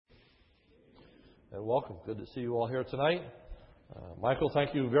and welcome. Good to see you all here tonight. Michael,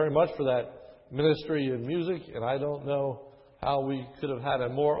 thank you very much for that ministry in music, and I don't know how we could have had a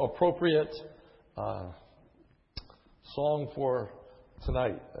more appropriate song for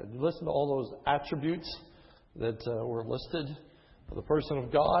tonight. Listen to all those attributes that were listed for the person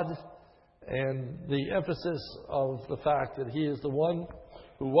of God, and the emphasis of the fact that He is the one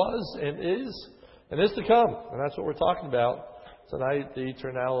who was and is to come. And that's what we're talking about tonight, the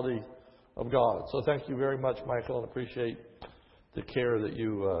eternality of God. So thank you very much, Michael, and appreciate the care that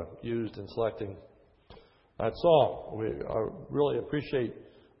you used in selecting that song. We really appreciate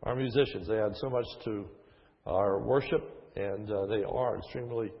our musicians. They add so much to our worship, and they are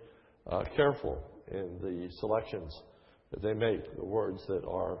extremely careful in the selections that they make, the words that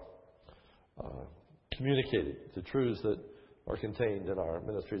are communicated, the truths that are contained in our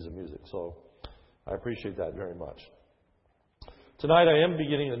ministries of music. So I appreciate that very much. Tonight I am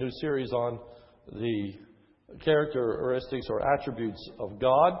beginning a new series on the characteristics or attributes of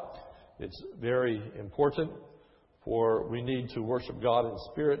God. It's very important, for we need to worship God in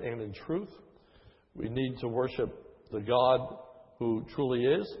spirit and in truth. We need to worship the God who truly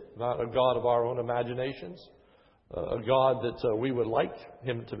is, not a God of our own imaginations, a God that we would like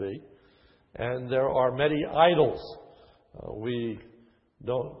Him to be. And there are many idols. We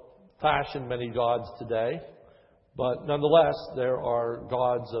don't fashion many gods today, but nonetheless, there are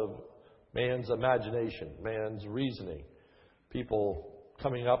gods of man's imagination, man's reasoning, people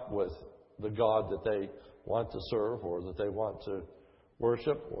coming up with the God that they want to serve, or that they want to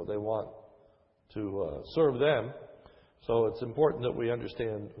worship, or they want to serve them. So it's important that we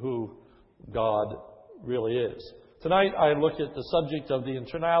understand who God really is. Tonight I look at the subject of the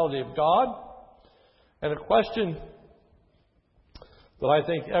eternality of God, and a question that I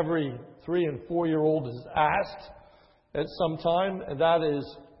think every 3- and 4-year-old has asked at some time, and that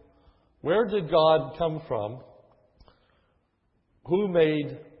is, where did God come from? Who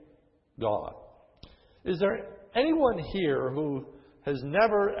made God? Is there anyone here who has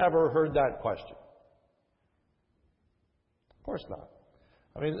never, ever heard that question? Of course not.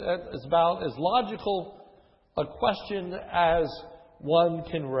 I mean, it's about as logical a question as one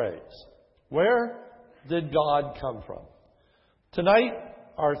can raise. Where did God come from? Tonight,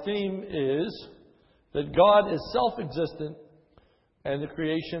 our theme is that God is self-existent and the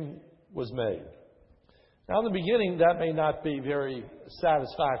creation was made. Now, in the beginning, that may not be very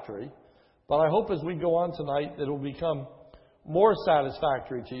satisfactory, but I hope as we go on tonight that it will become more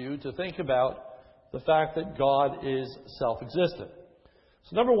satisfactory to you to think about the fact that God is self-existent.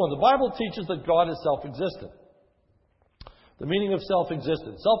 So, number one, the Bible teaches that God is self-existent. The meaning of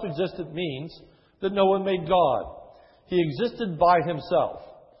self-existent. Self-existent means that no one made God. He existed by Himself.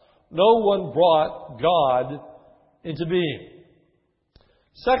 No one brought God into being.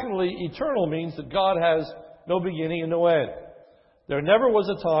 Secondly, eternal means that God has no beginning and no end. There never was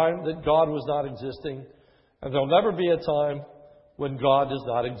a time that God was not existing, and there will never be a time when God does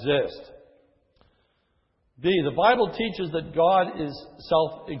not exist. B, the Bible teaches that God is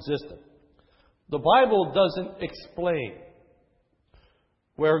self-existent. The Bible doesn't explain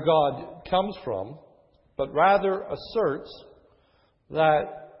where God comes from, but rather asserts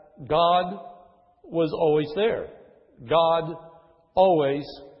that God was always there. God always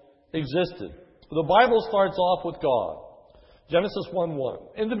existed. The Bible starts off with God. Genesis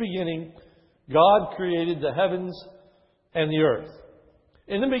 1:1. In the beginning, God created the heavens and the earth.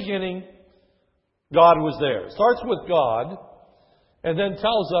 In the beginning, God was there. It starts with God, and then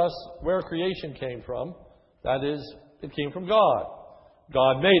tells us where creation came from. That is, it came from God.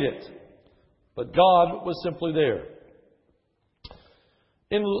 God made it. But God was simply there.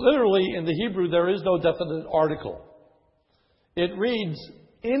 Literally, in the Hebrew, there is no definite article. It reads,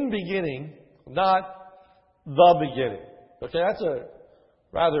 in beginning, not the beginning. Okay, that's a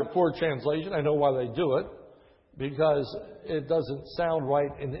rather poor translation. I know why they do it, because it doesn't sound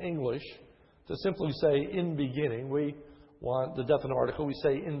right in English to simply say in beginning. We want the definite article. We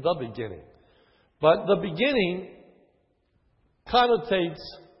say in the beginning. But the beginning connotates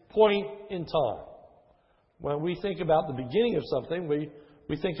point in time. When we think about the beginning of something, we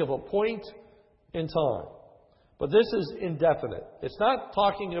think of a point in time. But this is indefinite. It's not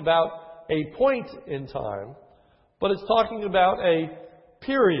talking about a point in time, but it's talking about a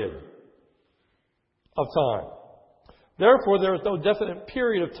period of time. Therefore, there is no definite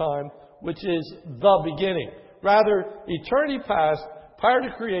period of time which is the beginning. Rather, eternity past, prior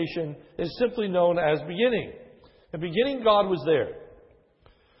to creation, is simply known as beginning. In the beginning, God was there.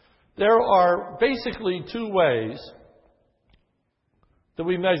 There are basically two ways that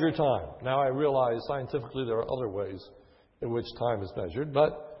we measure time. Now, I realize scientifically there are other ways in which time is measured,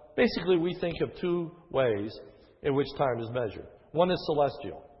 but basically we think of two ways in which time is measured. One is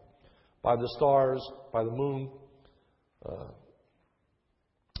celestial, by the stars, by the moon.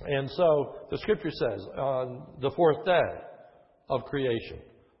 And so the Scripture says on the fourth day of creation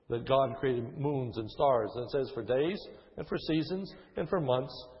that God created moons and stars. And it says for days and for seasons and for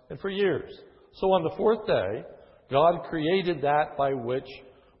months and for years. So on the fourth day, God created that by which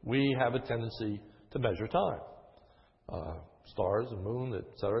we have a tendency to measure time. Stars and moon,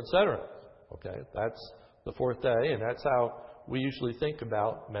 etc., etc. Okay, that's the fourth day, and that's how we usually think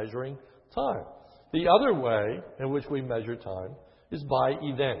about measuring time. The other way in which we measure time is by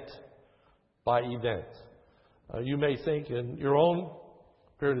event. By event. You may think in your own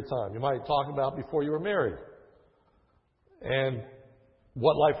period of time. You might talk about before you were married and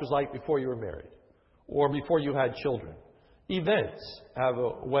what life was like before you were married or before you had children. Events have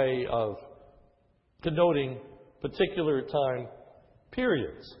a way of connoting particular time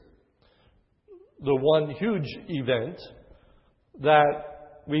periods. The one huge event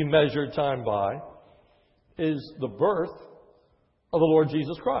that we measure time by is the birth of the Lord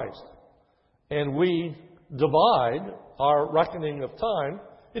Jesus Christ. And we divide our reckoning of time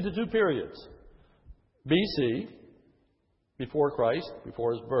into two periods. BC, before Christ,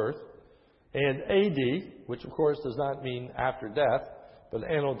 before His birth, and AD, which of course does not mean after death, but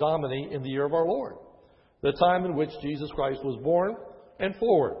Anno Domini, in the year of our Lord, the time in which Jesus Christ was born and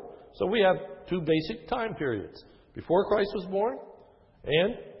forward. So we have two basic time periods: before Christ was born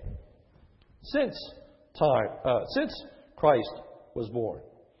and since Christ was born.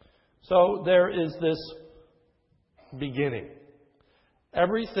 So there is this beginning.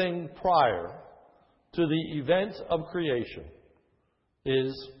 Everything prior to the event of creation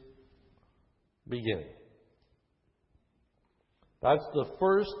is beginning. That's the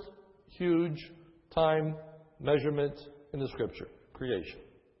first huge time measurement in the Scripture, creation.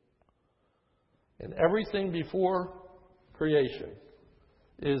 And everything before creation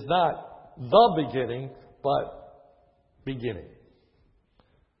is not the beginning, but beginning.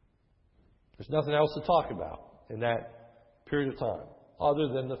 There's nothing else to talk about in that period of time other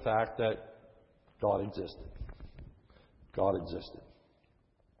than the fact that God existed. God existed.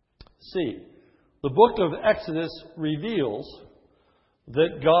 C. The book of Exodus reveals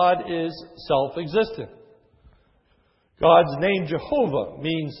that God is self-existent. God's name Jehovah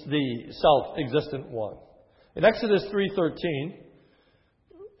means the self-existent one. In Exodus 3:13,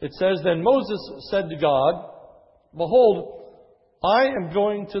 it says, Then Moses said to God, Behold, I am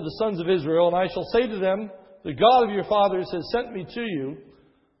going to the sons of Israel, and I shall say to them, The God of your fathers has sent me to you.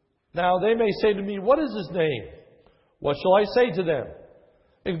 Now they may say to me, What is His name? What shall I say to them?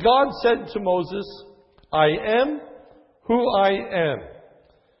 And God said to Moses, I am who I am.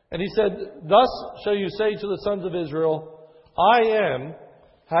 And He said, Thus shall you say to the sons of Israel, I am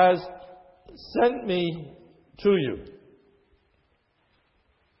has sent me to you.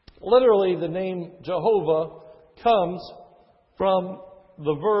 Literally, the name Jehovah comes from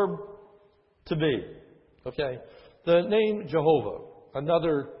the verb to be. Okay? The name Jehovah,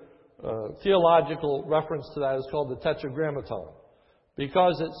 another theological reference to that is called the Tetragrammaton,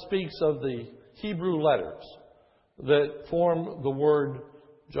 because it speaks of the Hebrew letters that form the word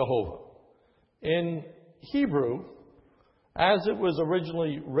Jehovah. In Hebrew, as it was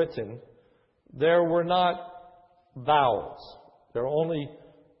originally written, there were not vowels. There were only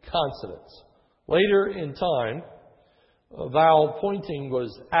consonants. Later in time, vowel pointing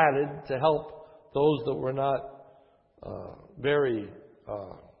was added to help those that were not very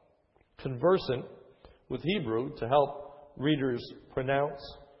conversant with Hebrew, to help readers pronounce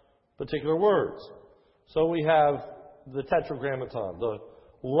particular words. So we have the Tetragrammaton, the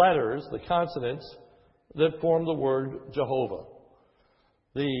letters, the consonants that form the word Jehovah.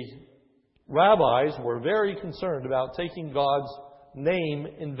 The rabbis were very concerned about taking God's name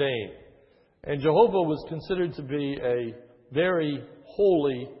in vain. And Jehovah was considered to be a very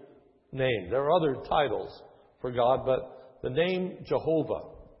holy name. There are other titles for God, but the name Jehovah,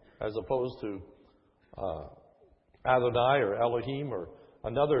 as opposed to Adonai or Elohim or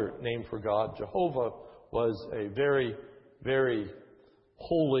another name for God, Jehovah was a very, very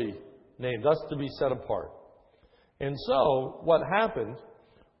holy name, thus to be set apart. And so what happened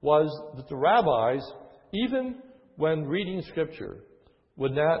was that the rabbis, even when reading Scripture,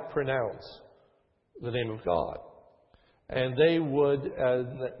 would not pronounce the name of God. And they would,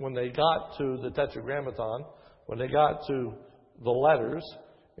 when they got to the Tetragrammaton, when they got to the letters,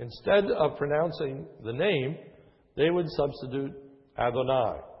 instead of pronouncing the name, they would substitute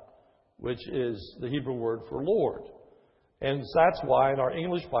Adonai, which is the Hebrew word for Lord. And that's why in our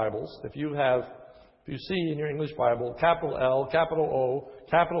English Bibles, if you have If you see in your English Bible, capital L, capital O,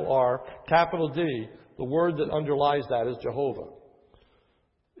 capital R, capital D, the word that underlies that is Jehovah.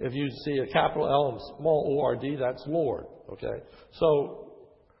 If you see a capital L and small O-R-D, that's Lord. Okay? So,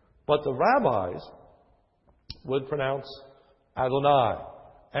 but the rabbis would pronounce Adonai.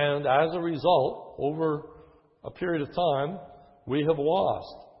 And as a result, over a period of time, we have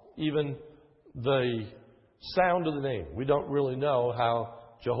lost even the sound of the name. We don't really know how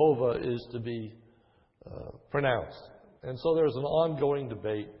Jehovah is to be pronounced. And so there's an ongoing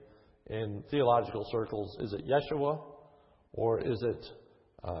debate in theological circles. Is it Yeshua or is it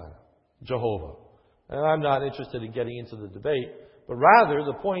Jehovah? And I'm not interested in getting into the debate, but rather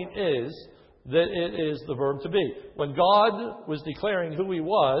the point is that it is the verb to be. When God was declaring who He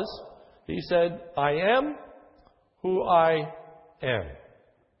was, He said, I am who I am.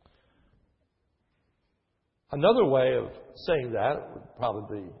 Another way of saying that would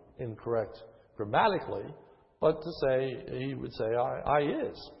probably be incorrect grammatically, but to say, He would say, I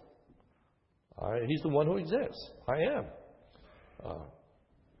is. He's the one who exists. I am.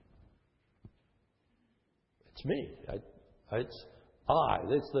 It's me. It's I.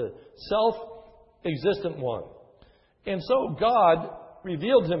 It's the self-existent one. And so God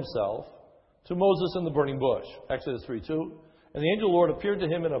revealed Himself to Moses in the burning bush. Exodus 3:2. And the angel of the Lord appeared to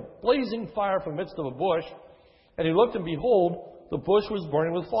him in a blazing fire from the midst of a bush. And he looked, and behold, the bush was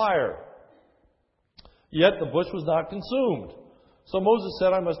burning with fire. Yet the bush was not consumed. So Moses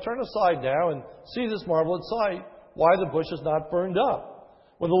said, I must turn aside now and see this marvelous sight, why the bush is not burned up.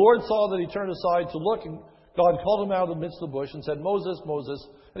 When the Lord saw that he turned aside to look, and God called him out of the midst of the bush and said, Moses, Moses.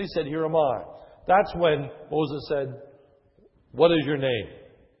 And he said, Here am I. That's when Moses said, What is your name?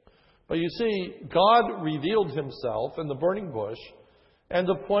 But you see, God revealed Himself in the burning bush. And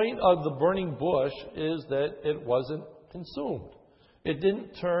the point of the burning bush is that it wasn't consumed. It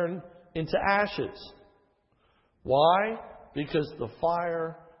didn't turn into ashes. Why? Because the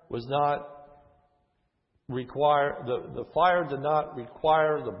fire was not required. The fire did not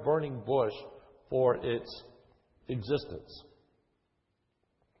require the burning bush for its existence.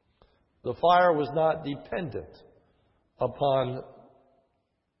 The fire was not dependent upon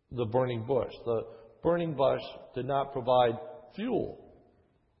the burning bush. The burning bush did not provide fuel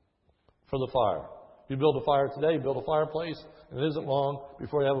for the fire. You build a fire today, you build a fireplace, and it isn't long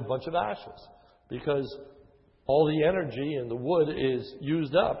before you have a bunch of ashes, because all the energy in the wood is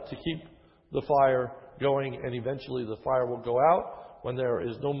used up to keep the fire going, and eventually the fire will go out when there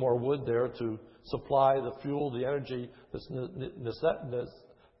is no more wood there to supply the fuel, the energy that's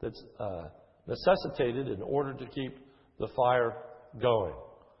necessitated in order to keep the fire going.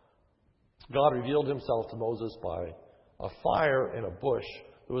 God revealed Himself to Moses by a fire in a bush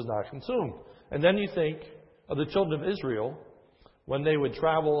that was not consumed. And then you think of the children of Israel when they would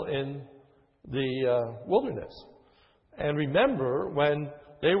travel in the wilderness. And remember when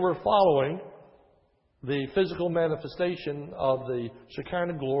they were following the physical manifestation of the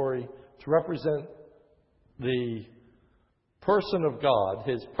Shekinah glory to represent the person of God,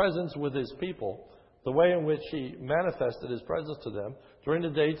 His presence with His people, the way in which He manifested His presence to them during the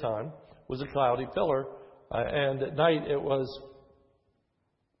daytime was a cloudy pillar, and at night it was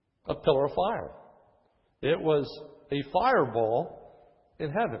a pillar of fire. It was a fireball in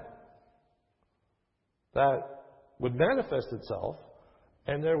heaven that would manifest itself,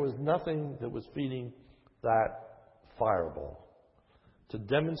 and there was nothing that was feeding that fireball to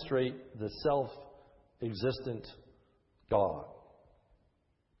demonstrate the self-existent God.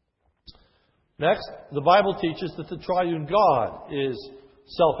 Next, the Bible teaches that the triune God is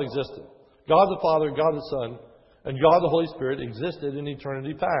self-existent. God the Father, God the Son, and God the Holy Spirit existed in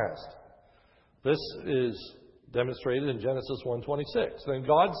eternity past. This is demonstrated in Genesis 1:26. Then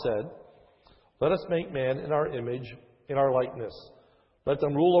God said, Let us make man in our image, in our likeness. Let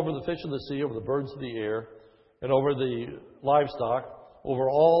them rule over the fish of the sea, over the birds of the air, and over the livestock, over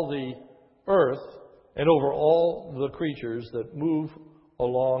all the earth, and over all the creatures that move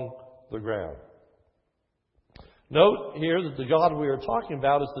along the ground. Note here that the God we are talking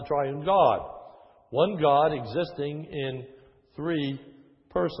about is the triune God. One God existing in three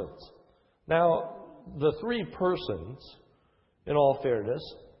persons. Now, the three persons, in all fairness,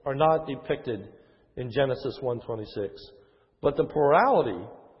 are not depicted in Genesis 1:26, but the plurality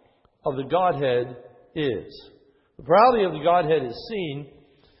of the Godhead is. The plurality of the Godhead is seen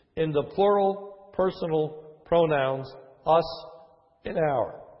in the plural personal pronouns us and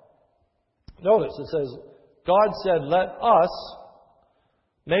our. Notice it says, God said, let us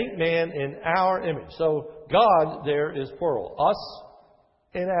make man in our image. So God there is plural. Us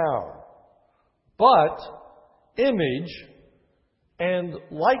and our. But image and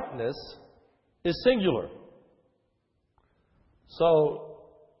likeness is singular. So,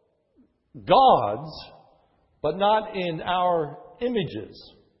 gods, but not in our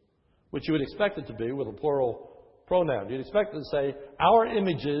images, which you would expect it to be with a plural pronoun. You'd expect it to say, our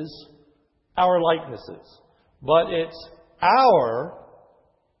images, our likenesses. But it's our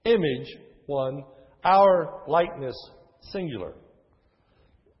image, one, our likeness, singular.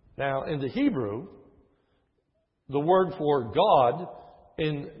 Now, in the Hebrew, the word for God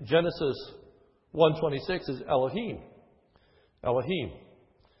in Genesis 1:26 is Elohim. Elohim.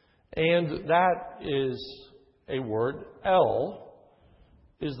 And that is a word. El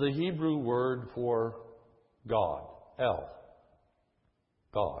is the Hebrew word for God. El.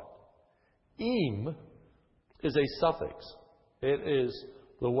 God. Im is a suffix. It is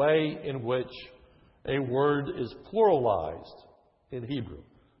the way in which a word is pluralized in Hebrew.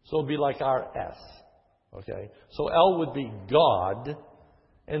 So it would be like our S. Okay? So El would be God,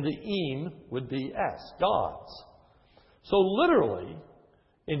 and the Im would be S. Gods. So literally,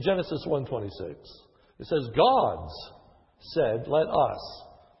 in Genesis 1:26, it says, gods said, let us.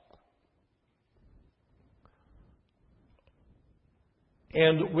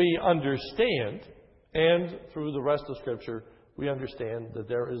 And we understand, and through the rest of Scripture, we understand that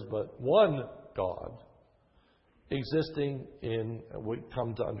there is but one God existing in, we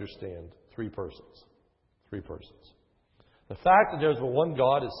come to understand, three persons. Three persons. The fact that there's but one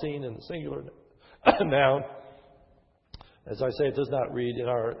God is seen in the singular noun. As I say, it does not read in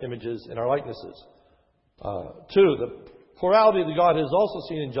our images, in our likenesses. Two, the plurality of the God is also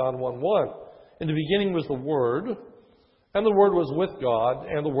seen in John 1:1. In the beginning was the Word, and the Word was with God,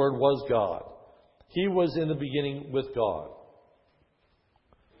 and the Word was God. He was in the beginning with God.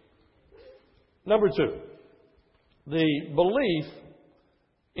 Number two, the belief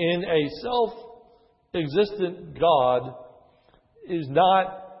in a self-existent God is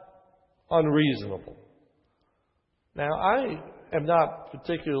not unreasonable. Now, I am not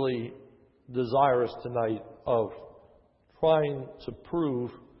particularly desirous tonight of trying to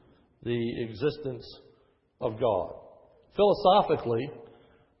prove the existence of God. Philosophically,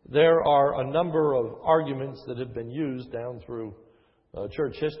 there are a number of arguments that have been used down through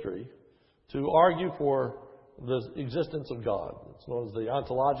church history to argue for the existence of God. It's known as the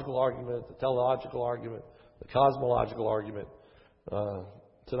ontological argument, the teleological argument, the cosmological argument.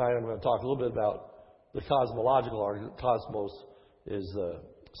 Tonight I'm going to talk a little bit about the cosmological argument. Cosmos is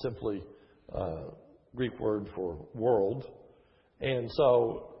simply Greek word for world. And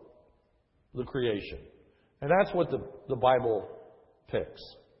so the creation. And that's what the Bible picks.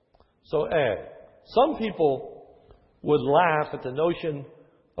 So A, some people would laugh at the notion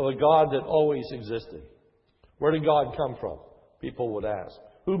of a God that always existed. Where did God come from? People would ask.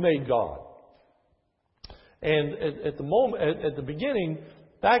 Who made God? And at the beginning,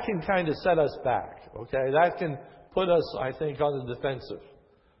 that can kind of set us back. Okay, that can put us, I think, on the defensive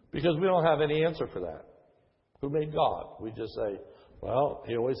because we don't have any answer for that. Who made God? We just say, well,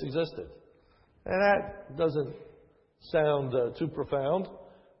 He always existed, and that doesn't sound too profound.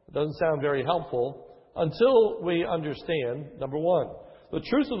 It doesn't sound very helpful until we understand. Number one, the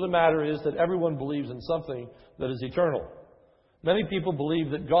truth of the matter is that everyone believes in something that is eternal. Many people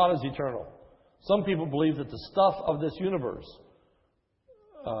believe that God is eternal. Some people believe that the stuff of this universe,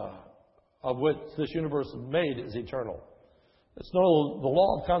 of which this universe is made, is eternal. It's known as the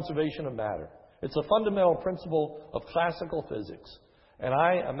law of conservation of matter. It's a fundamental principle of classical physics. And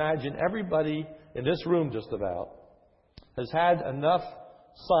I imagine everybody in this room just about has had enough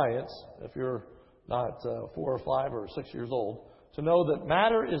science, if you're not 4 or 5 or 6 years old, to know that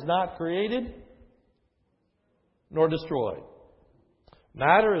matter is not created nor destroyed.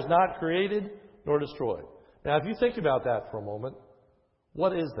 Matter is not created nor destroyed. Now, if you think about that for a moment,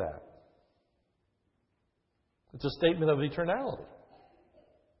 what is that? It's a statement of eternality.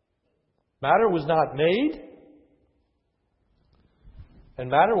 Matter was not made, and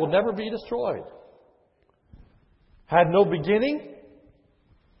matter will never be destroyed. Had no beginning,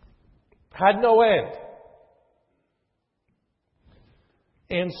 had no end.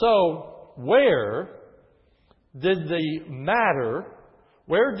 And so, where did the matter,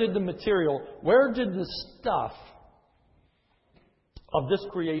 where did the material, where did the stuff of this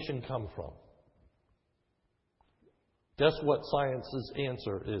creation come from? Guess what science's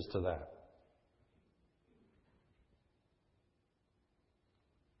answer is to that?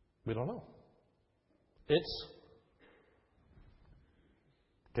 We don't know. It's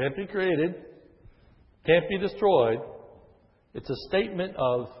can't be created, can't be destroyed. It's a statement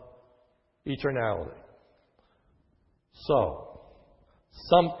of eternality. So,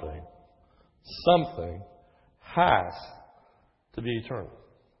 something has to be eternal.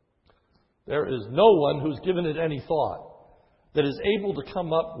 There is no one who's given it any thought that is able to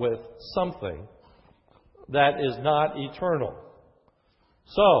come up with something that is not eternal.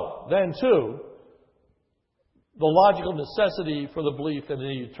 So, then too, the logical necessity for the belief in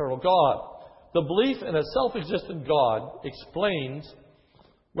an eternal God. The belief in a self-existent God explains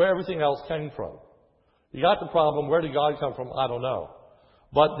where everything else came from. You got the problem, where did God come from? I don't know.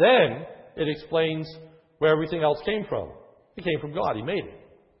 But then it explains where everything else came from. It came from God. He made it.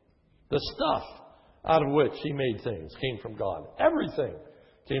 The stuff out of which He made things came from God. Everything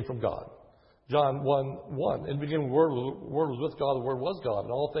came from God. John 1:1. In the beginning, the Word was with God, the Word was God,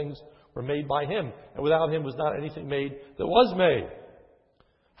 and all things were made by Him. And without Him was not anything made that was made.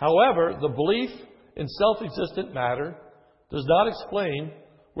 However, the belief in self-existent matter does not explain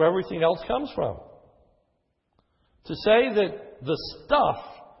where everything else comes from. To say that the stuff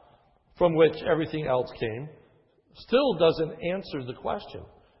from which everything else came still doesn't answer the question.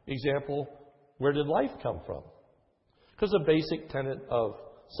 Example, where did life come from? Because a basic tenet of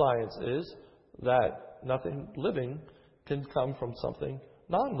science is that nothing living can come from something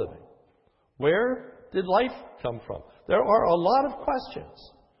non-living. Where did life come from? There are a lot of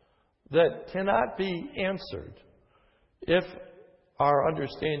questions that cannot be answered if our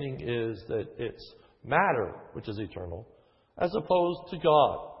understanding is that it's matter which is eternal as opposed to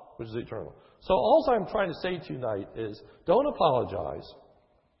God which is eternal. So all I'm trying to say tonight is don't apologize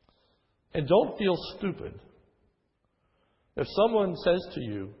and don't feel stupid if someone says to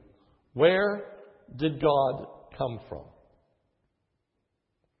you, where did God come from?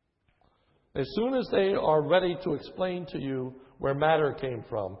 As soon as they are ready to explain to you where matter came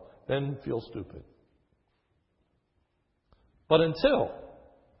from, then feel stupid. But until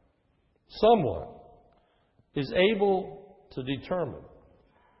someone is able to determine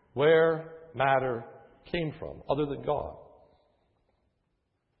where matter came from, other than God,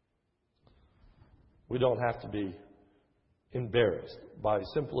 we don't have to be embarrassed by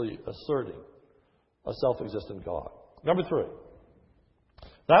simply asserting a self-existent God. Number 3,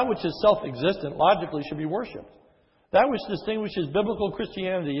 that which is self-existent logically should be worshipped. That which distinguishes biblical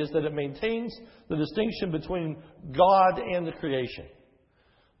Christianity is that it maintains the distinction between God and the creation.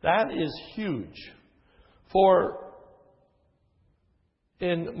 That is huge. For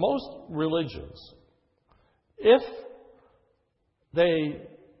in most religions, if they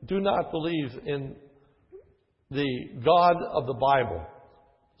do not believe in the God of the Bible,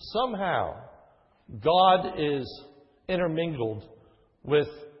 somehow God is intermingled with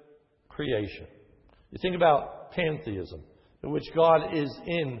creation. You think about pantheism, in which God is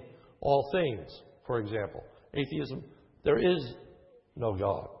in all things, for example. Atheism, there is no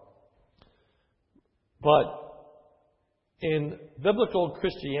God. But in biblical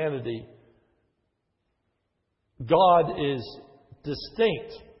Christianity, God is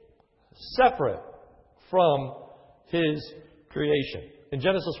distinct, separate from His creation. In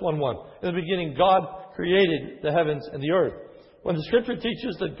Genesis 1:1, in the beginning, God created the heavens and the earth. When the Scripture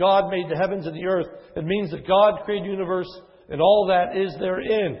teaches that God made the heavens and the earth, it means that God created the universe and all that is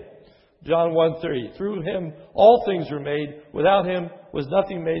therein. John 1:3, through Him all things were made. Without Him was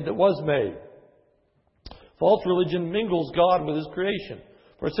nothing made that was made. False religion mingles God with His creation.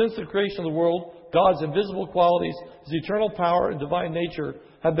 For since the creation of the world, God's invisible qualities, His eternal power and divine nature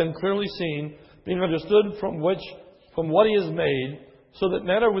have been clearly seen, being understood from what He has made, so that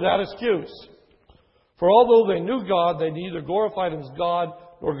men are without excuse. For although they knew God, they neither glorified Him as God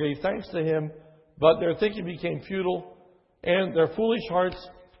nor gave thanks to Him, but their thinking became futile, and their foolish hearts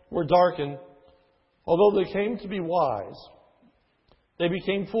were darkened. Although they came to be wise, they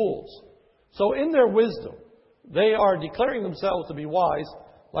became fools. So in their wisdom, they are declaring themselves to be wise,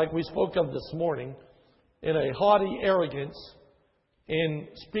 like we spoke of this morning, in a haughty arrogance in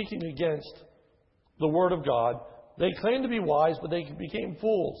speaking against the Word of God. They claim to be wise, but they became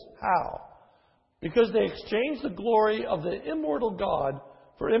fools. How? Because they exchanged the glory of the immortal God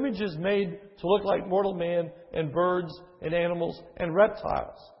for images made to look like mortal man and birds and animals and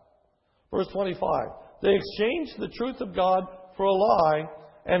reptiles. Verse 25. They exchanged the truth of God for a lie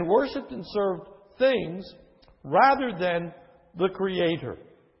and worshipped and served things rather than the Creator.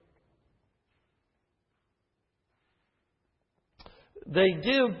 They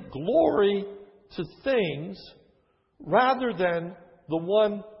give glory to things rather than the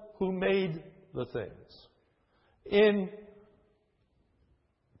one who made the things. In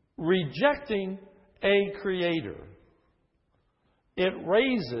rejecting a creator, it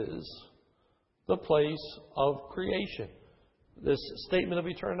raises the place of creation. This statement of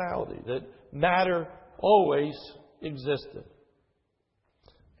eternality, that matter always existed.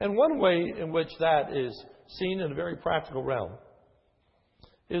 And one way in which that is seen in a very practical realm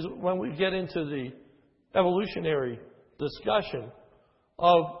is when we get into the evolutionary discussion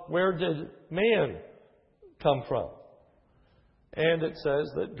of where did man come from. And it says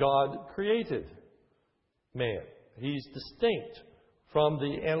that God created man. He's distinct from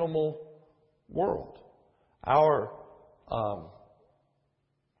the animal world. Our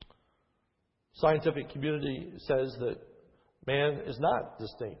scientific community says that man is not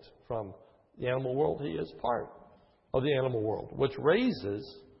distinct from the animal world. He is part of the animal world, which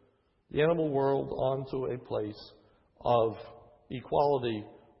raises the animal world onto a place of equality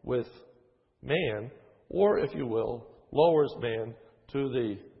with man, or, if you will, lowers man to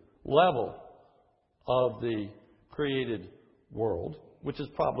the level of the created world, which is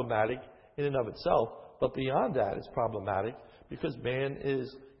problematic in and of itself. But beyond that, it's problematic because man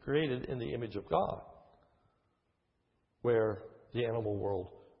is created in the image of God, where the animal world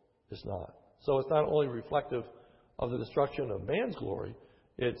is not. So it's not only reflective of the destruction of man's glory,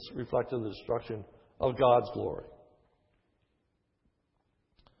 it's reflective of the destruction of God's glory.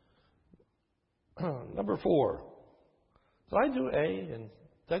 Number 4. Did I do A and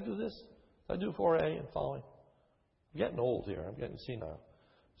did I do this? Did I do 4A and following? I'm getting old here. I'm getting senile.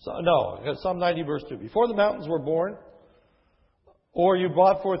 So, no, Psalm 90 verse 2. Before the mountains were born, or you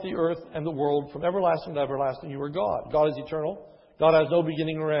brought forth the earth and the world, from everlasting to everlasting you are God. God is eternal. God has no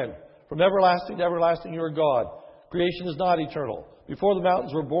beginning or end. From everlasting to everlasting you are God. Creation is not eternal. Before the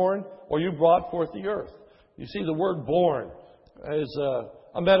mountains were born, or you brought forth the earth. You see, the word born is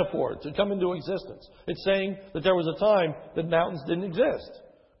a metaphor to come into existence. It's saying that there was a time that mountains didn't exist.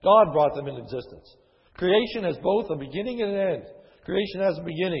 God brought them into existence. Creation has both a beginning and an end. Creation has a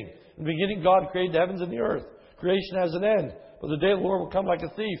beginning. In the beginning, God created the heavens and the earth. Creation has an end. But the day of the Lord will come like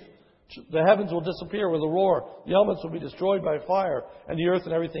a thief. The heavens will disappear with a roar. The elements will be destroyed by fire. And the earth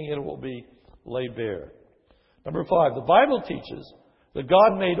and everything in it will be laid bare. Number 5. The Bible teaches that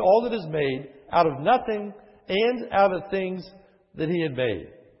God made all that is made out of nothing and out of things that He had made.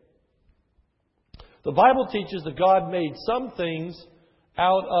 The Bible teaches that God made some things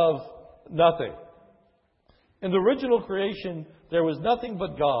out of nothing. In the original creation, there was nothing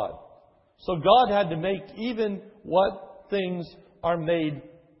but God. So God had to make even what things are made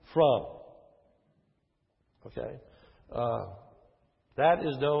from. Okay? That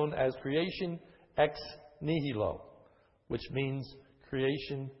is known as creation ex nihilo, which means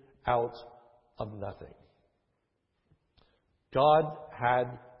creation out of nothing. God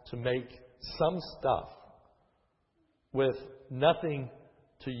had to make some stuff with nothing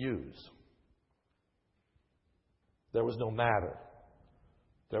to use. There was no matter.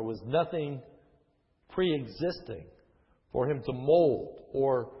 There was nothing pre-existing for Him to mold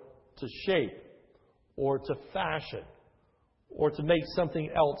or to shape or to fashion or to make something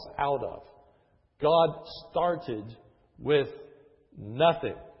else out of. God started with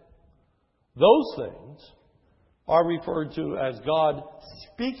nothing. Those things are referred to as God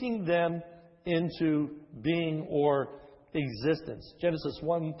speaking them into being or existence. Genesis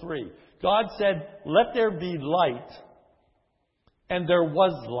 1:3. God said, "Let there be light," and there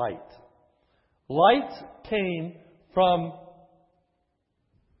was light. Light came from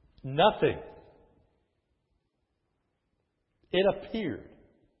nothing. It appeared,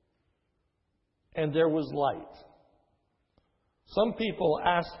 and there was light. Some people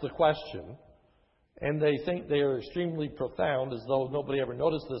ask the question, and they think they are extremely profound, as though nobody ever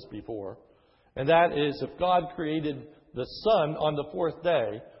noticed this before. And that is, if God created the sun on the 4th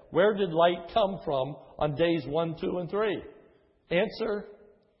day, where did light come from on days 1, 2, and 3? Answer,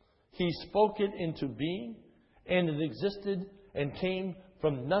 He spoke it into being, and it existed and came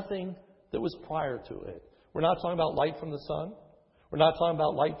from nothing that was prior to it. We're not talking about light from the sun. We're not talking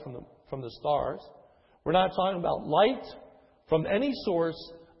about light from the stars. We're not talking about light from any source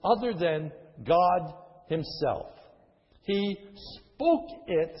other than God Himself. He spoke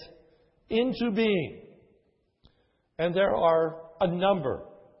it into being. And there are a number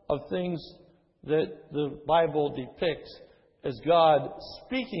of things that the Bible depicts as God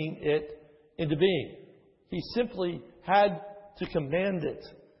speaking it into being. He simply had to command it,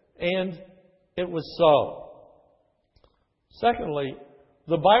 and it was so. Secondly,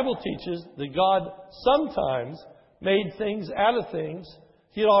 the Bible teaches that God sometimes made things out of things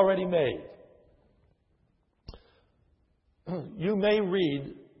He had already made. You may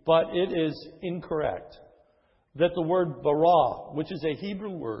read, but it is incorrect, that the word bara, which is a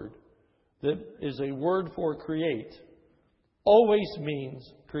Hebrew word that is a word for create, always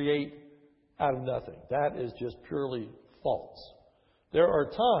means create out of nothing. That is just purely false. There are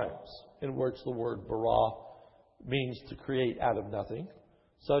times in which the word bara means to create out of nothing,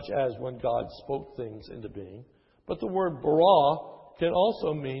 such as when God spoke things into being. But the word bara can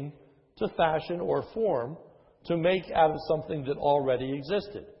also mean to fashion or form, to make out of something that already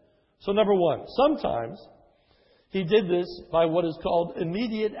existed. So number one, sometimes he did this by what is called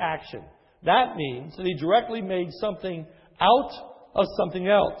immediate action. That means that he directly made something out of something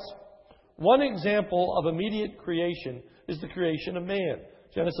else. One example of immediate creation is the creation of man.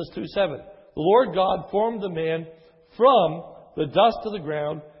 Genesis 2:7. The Lord God formed the man from the dust of the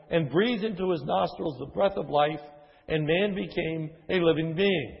ground and breathed into his nostrils the breath of life, and man became a living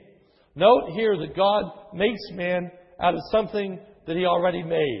being. Note here that God makes man out of something that he already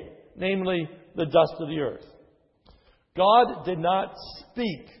made, namely the dust of the earth. God did not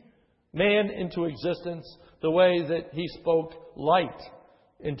speak man into existence the way that he spoke light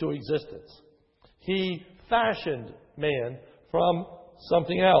into existence. He fashioned man from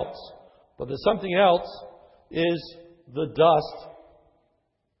something else. But the something else is the dust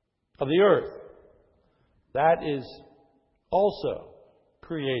of the earth. That is also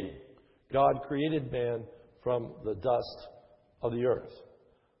creating. God created man from the dust of the earth.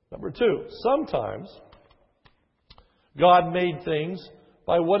 Number two, sometimes God made things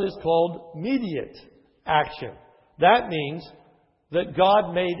by what is called mediate action. That means that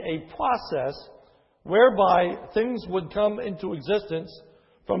God made a process whereby things would come into existence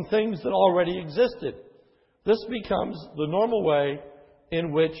from things that already existed. This becomes the normal way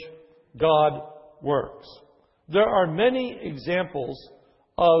in which God works. There are many examples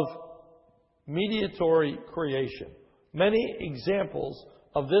of mediatory creation, many examples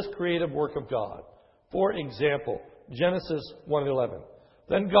of this creative work of God. For example, Genesis 1:11.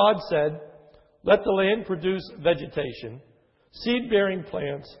 Then God said, "Let the land produce vegetation, seed-bearing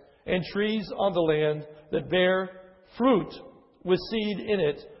plants, and trees on the land that bear fruit with seed in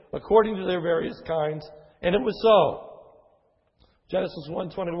it, according to their various kinds." And it was so. Genesis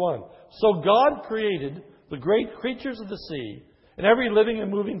 1:21. So God created the great creatures of the sea, and every living and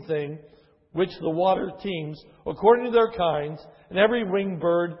moving thing which the water teems, according to their kinds, and every winged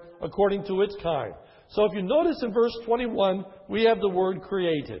bird according to its kind. So if you notice in verse 21, we have the word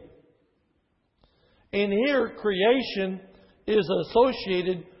created. And here, creation is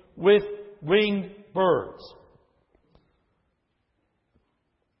associated with winged birds.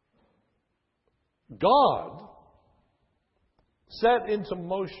 God set into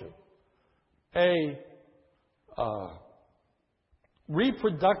motion a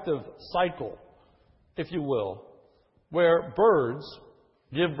reproductive cycle, if you will, where birds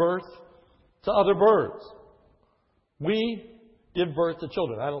give birth to other birds. We give birth to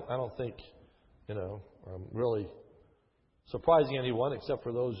children. I don't think, I'm really surprising anyone except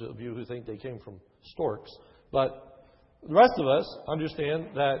for those of you who think they came from storks. But the rest of us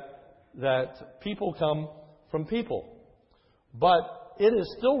understand that people come from people. But it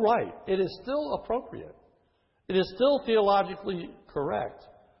is still right. It is still appropriate. It is still theologically correct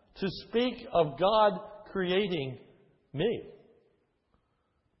to speak of God creating me,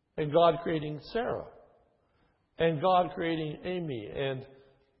 and God creating Sarah, and God creating Amy and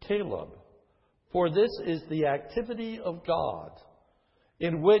Caleb. For this is the activity of God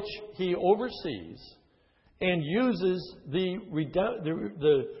in which He oversees and uses the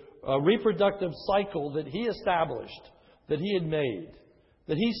reproductive cycle that He established, that He had made,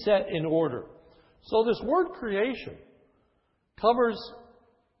 that He set in order. So this word creation covers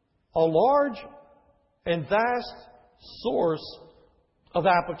a large and vast source of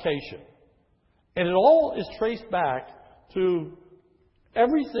application. And it all is traced back to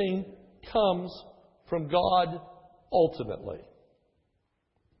everything comes from God ultimately.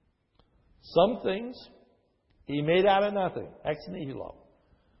 Some things He made out of nothing, ex nihilo.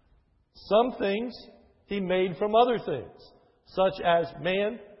 Some things He made from other things, such as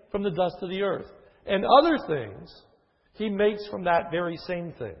man from the dust of the earth. And other things He makes from that very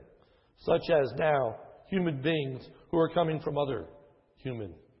same thing, such as now human beings who are coming from other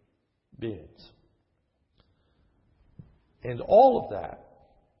human beings. And all of that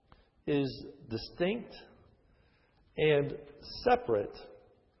is distinct and separate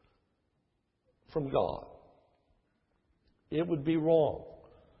from God. It would be wrong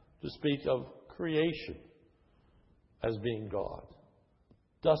to speak of creation as being God,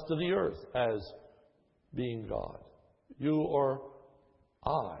 dust of the earth as being God, you or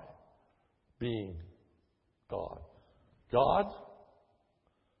I being God. God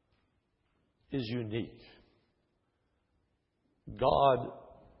is unique. God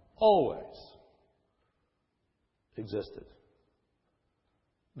always existed.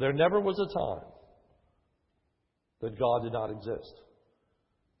 There never was a time that God did not exist.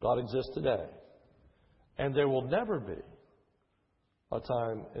 God exists today. And there will never be a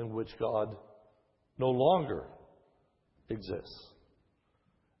time in which God no longer exists.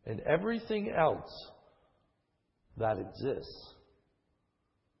 And everything else that exists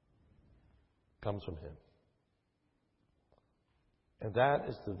comes from Him. And that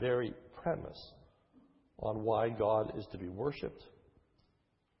is the very premise on why God is to be worshipped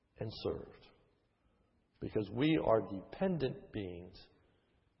and served. Because we are dependent beings.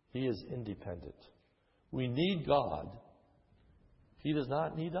 He is independent. We need God. He does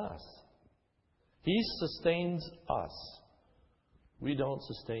not need us. He sustains us. We don't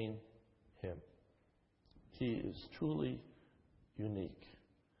sustain Him. He is truly unique.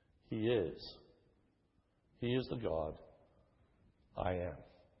 He is. He is the God I am.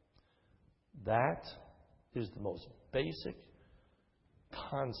 That is the most basic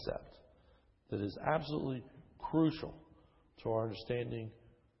concept that is absolutely crucial to our understanding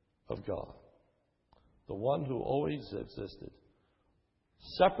of God. The one who always existed,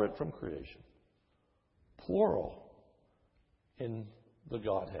 separate from creation, plural in the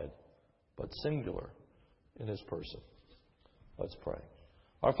Godhead, but singular in His person. Let's pray.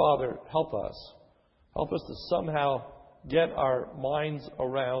 Our Father, help us. Help us to somehow get our minds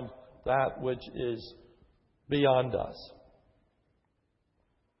around that which is beyond us.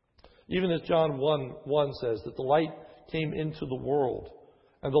 Even as John 1 says, that the light came into the world,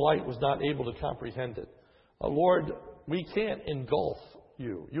 and the light was not able to comprehend it. Lord, we can't engulf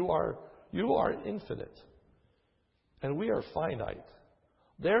you. You are infinite, and we are finite.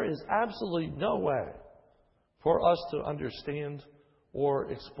 There is absolutely no way for us to understand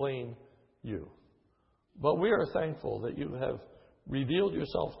or explain you. But we are thankful that you have revealed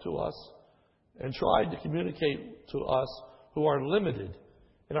yourself to us and tried to communicate to us who are limited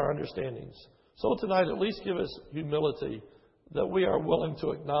in our understandings. So tonight, at least give us humility that we are willing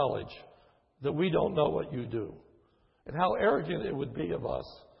to acknowledge that we don't know what you do, and how arrogant it would be of us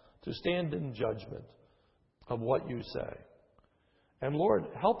to stand in judgment of what you say. And Lord,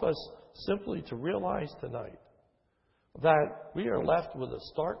 help us simply to realize tonight that we are left with a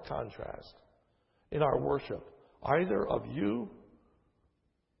stark contrast in our worship, either of you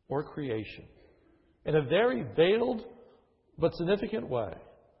or creation, in a very veiled but significant way.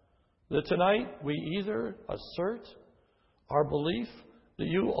 That tonight we either assert our belief that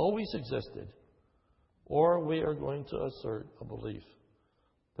you always existed, or we are going to assert a belief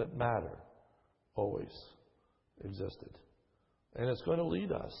that matter always existed. And it's going to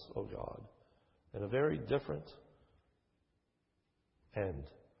lead us, oh God, in a very different end.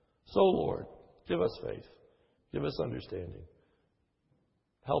 So, Lord, give us faith. Give us understanding.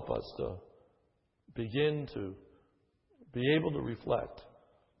 Help us to begin to be able to reflect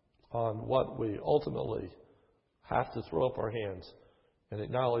on what we ultimately have to throw up our hands and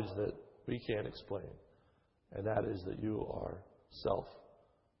acknowledge that we can't explain. And that is that you are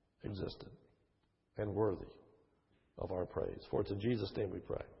self-existent and worthy of our praise. For it's in Jesus' name we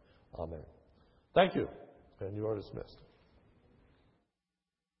pray. Amen. Thank you. And you are dismissed.